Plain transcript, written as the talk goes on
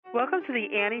Welcome to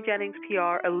the Annie Jennings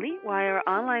PR Elite Wire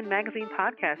online magazine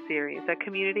podcast series, a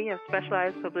community of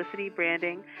specialized publicity,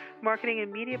 branding, marketing,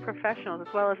 and media professionals,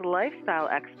 as well as lifestyle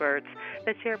experts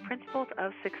that share principles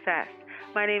of success.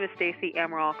 My name is Stacey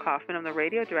Amaral Kaufman. I'm the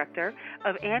radio director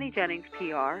of Annie Jennings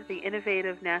PR, the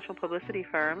innovative national publicity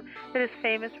firm that is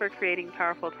famous for creating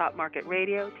powerful top market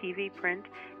radio, TV, print,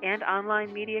 and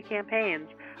online media campaigns,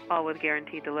 all with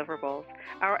guaranteed deliverables.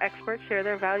 Our experts share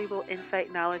their valuable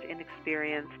insight, knowledge, and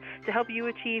experience to help you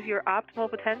achieve your optimal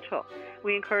potential.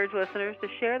 We encourage listeners to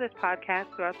share this podcast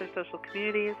throughout their social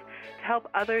communities to help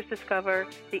others discover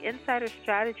the insider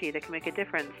strategy that can make a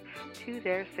difference to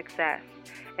their success.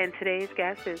 And today's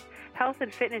guest is health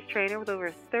and fitness trainer with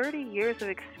over 30 years of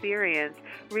experience,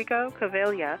 Rico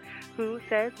Cavaglia, who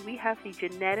says we have the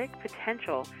genetic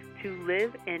potential to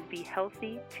live and be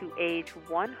healthy to age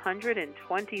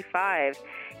 125.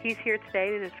 He's here today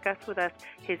to discuss with us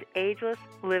his ageless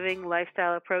living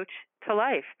lifestyle approach to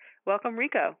life. Welcome,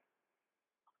 Rico.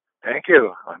 Thank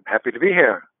you. I'm happy to be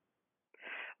here.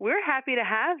 We're happy to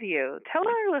have you. Tell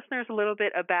our listeners a little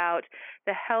bit about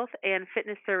the health and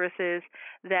fitness services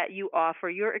that you offer,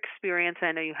 your experience.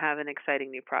 I know you have an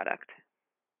exciting new product.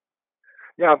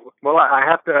 Yeah, well, I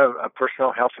have been a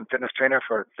personal health and fitness trainer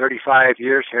for 35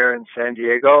 years here in San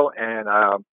Diego. And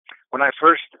when I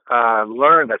first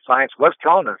learned that science was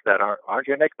telling us that our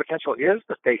genetic potential is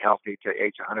to stay healthy to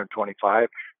age 125,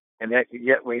 and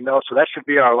yet we know, so that should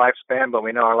be our lifespan, but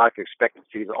we know our life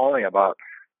expectancy is only about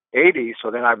 80.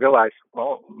 So then I realized,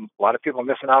 well, a lot of people are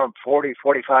missing out on 40,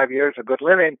 45 years of good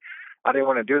living. I didn't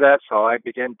want to do that, so I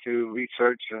began to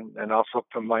research and also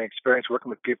from my experience working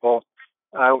with people,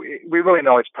 we really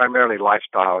know it's primarily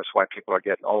lifestyle. It's why people are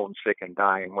getting old and sick and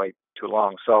dying way too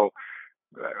long. So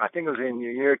I think it was in the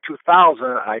year 2000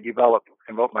 I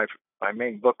wrote my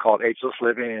main book called Ageless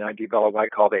Living, and I developed what I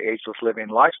call the Ageless Living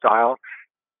lifestyle.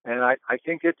 And I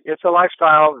think it's a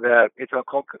lifestyle that it's a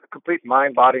complete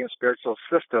mind, body, and spiritual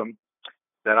system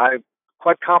that I'm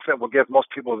quite confident will give most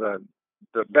people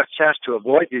the best chance to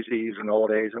avoid disease in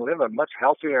old age and live a much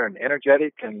healthier and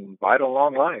energetic and vital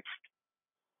long life.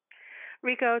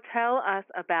 Rico, tell us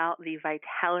about the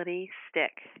Vitality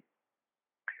Stick.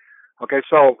 Okay,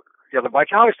 so the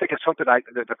Vitality Stick is something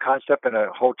the concept and a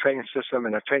whole training system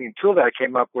and a training tool that I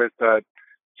came up with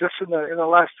just in the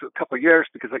last couple of years,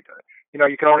 because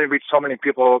you can only reach so many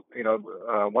people,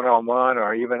 one-on-one,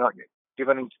 or even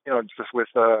just with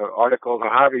articles or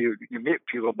however you meet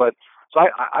people. But so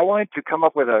I wanted to come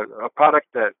up with a product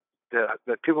that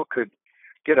people could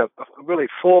get a really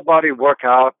full body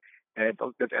workout, and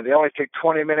they only take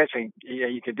 20 minutes, and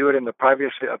you can do it in the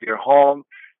privacy of your home.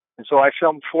 And so I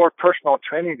filmed 4 personal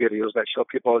training videos that show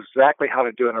people exactly how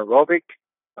to do an aerobic,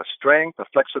 a strength, a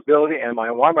flexibility, and my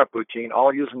warm-up routine,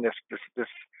 all using this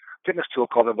fitness tool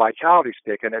called the Vitality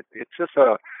Stick. And it's just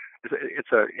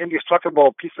it's an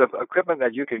indestructible piece of equipment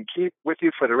that you can keep with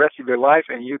you for the rest of your life,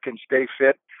 and you can stay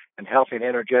fit and healthy and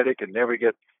energetic and never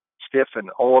get stiff and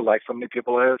old like so many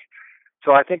people is.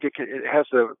 So I think it has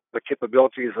the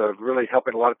capabilities of really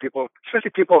helping a lot of people, especially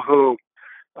people who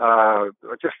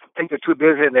just think they're too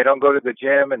busy and they don't go to the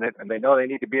gym, and they know they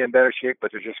need to be in better shape,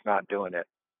 but they're just not doing it.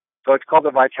 So it's called the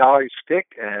Vitality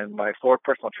Stick, and my 4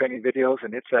 personal training videos,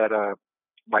 and it's at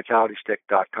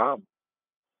vitalitystick.com.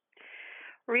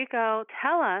 Rico,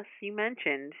 tell us, you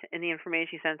mentioned in the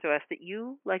information you sent to us that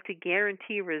you like to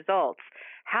guarantee results.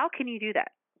 How can you do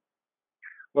that?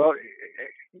 Well,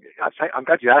 I'm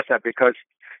glad you asked that, because,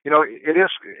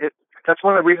 that's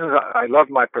one of the reasons I love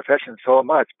my profession so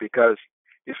much, because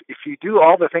if you do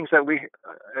all the things that we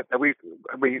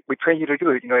train you to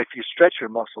do, if you stretch your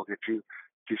muscles, if you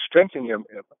strengthen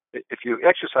if you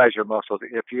exercise your muscles,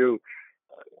 if you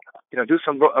do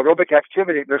some aerobic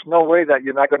activity, there's no way that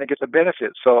you're not going to get the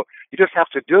benefit. So you just have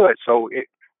to do it. So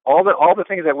all the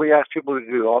things that we ask people to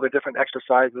do, all the different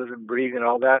exercises and breathing and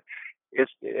all that,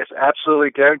 it's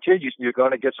absolutely guaranteed you're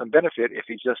going to get some benefit if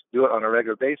you just do it on a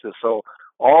regular basis. So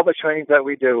all the trainings that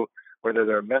we do, whether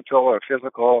they're mental or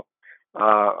physical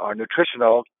or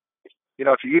nutritional,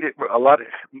 if you eat a lot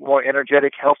more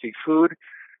energetic, healthy food,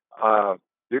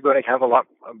 you're going to have a lot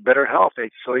better health.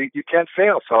 So you can't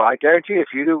fail. So I guarantee if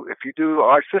you do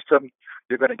our system,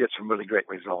 you're going to get some really great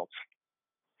results.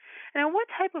 Now, what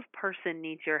type of person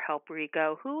needs your help,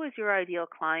 Rico? Who is your ideal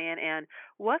client, and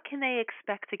what can they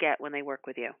expect to get when they work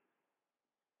with you?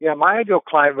 Yeah, my ideal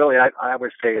client, really, I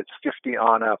would say it's 50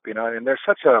 on up, and there's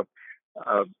such a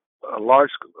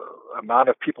large amount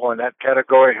of people in that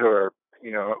category who are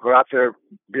out there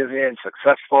busy and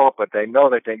successful, but they know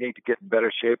that they need to get in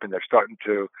better shape, and they're starting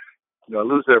to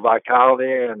lose their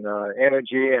vitality and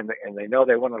energy, and they know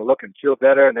they want to look and feel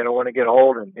better, and they don't want to get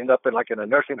old and end up in a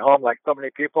nursing home like so many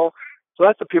people. So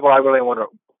that's the people I really want to.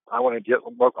 I want to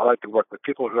work. I like to work with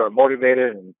people who are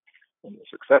motivated and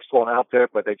successful and out there,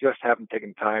 but they just haven't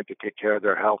taken time to take care of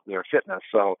their health, their fitness.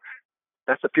 So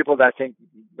that's the people that I think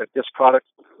that this product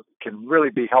can really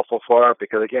be helpful for,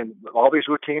 because again, all these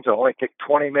routines will only take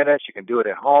 20 minutes. You can do it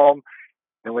at home.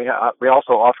 And we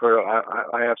also offer,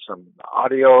 I have some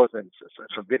audios and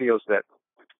some videos, that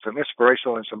some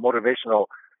inspirational and some motivational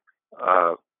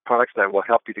products that will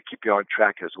help you to keep you on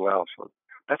track as well. So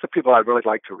that's the people I'd really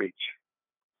like to reach.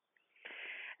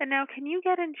 And now, can you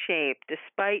get in shape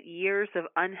despite years of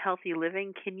unhealthy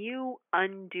living? Can you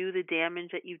undo the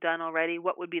damage that you've done already?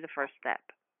 What would be the first step?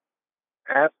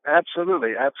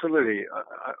 Absolutely. Of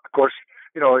course,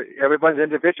 everybody's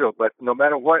individual, but no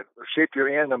matter what shape you're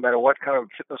in, no matter what kind of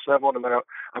fitness level,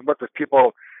 I've worked with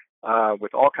people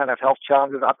with all kind of health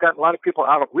challenges. I've gotten a lot of people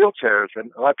out of wheelchairs,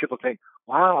 and a lot of people think,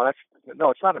 wow, it's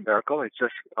not a miracle. It's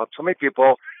just so many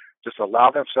people just allow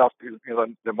themselves,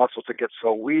 their muscles to get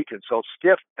so weak and so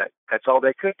stiff that that's all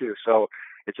they could do. So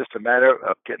it's just a matter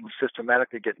of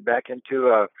systematically getting back into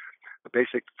a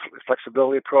basic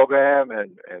flexibility program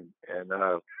and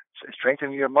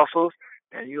strengthening your muscles,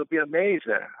 and you'll be amazed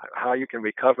at how you can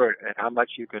recover and how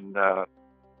much you can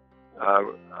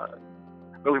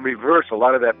really reverse a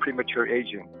lot of that premature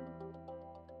aging.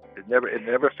 It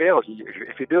never fails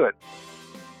if you do it.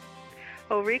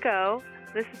 Well, Rico,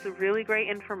 this is really great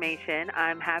information.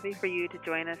 I'm happy for you to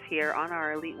join us here on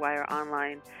our Elite Wire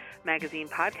Online Magazine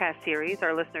podcast series.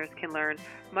 Our listeners can learn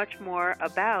much more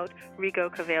about Rico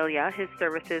Cavaglia, his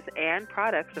services and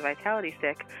products, the Vitality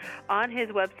Stick, on his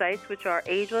websites, which are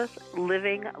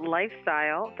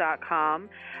agelesslivinglifestyle.com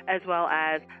as well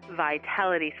as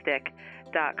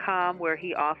vitalitystick.com, where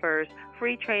he offers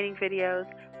free training videos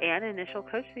and initial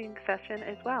coaching session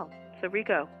as well. So,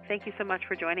 Rico, thank you so much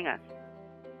for joining us.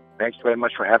 Thanks very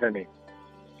much for having me.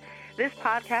 This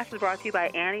podcast is brought to you by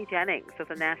Annie Jennings of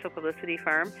the national publicity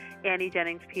firm Annie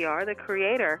Jennings PR, the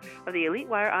creator of the Elite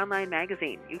Wire Online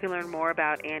Magazine. You can learn more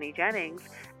about Annie Jennings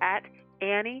at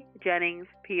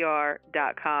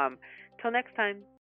AnnieJenningsPR.com. Till next time.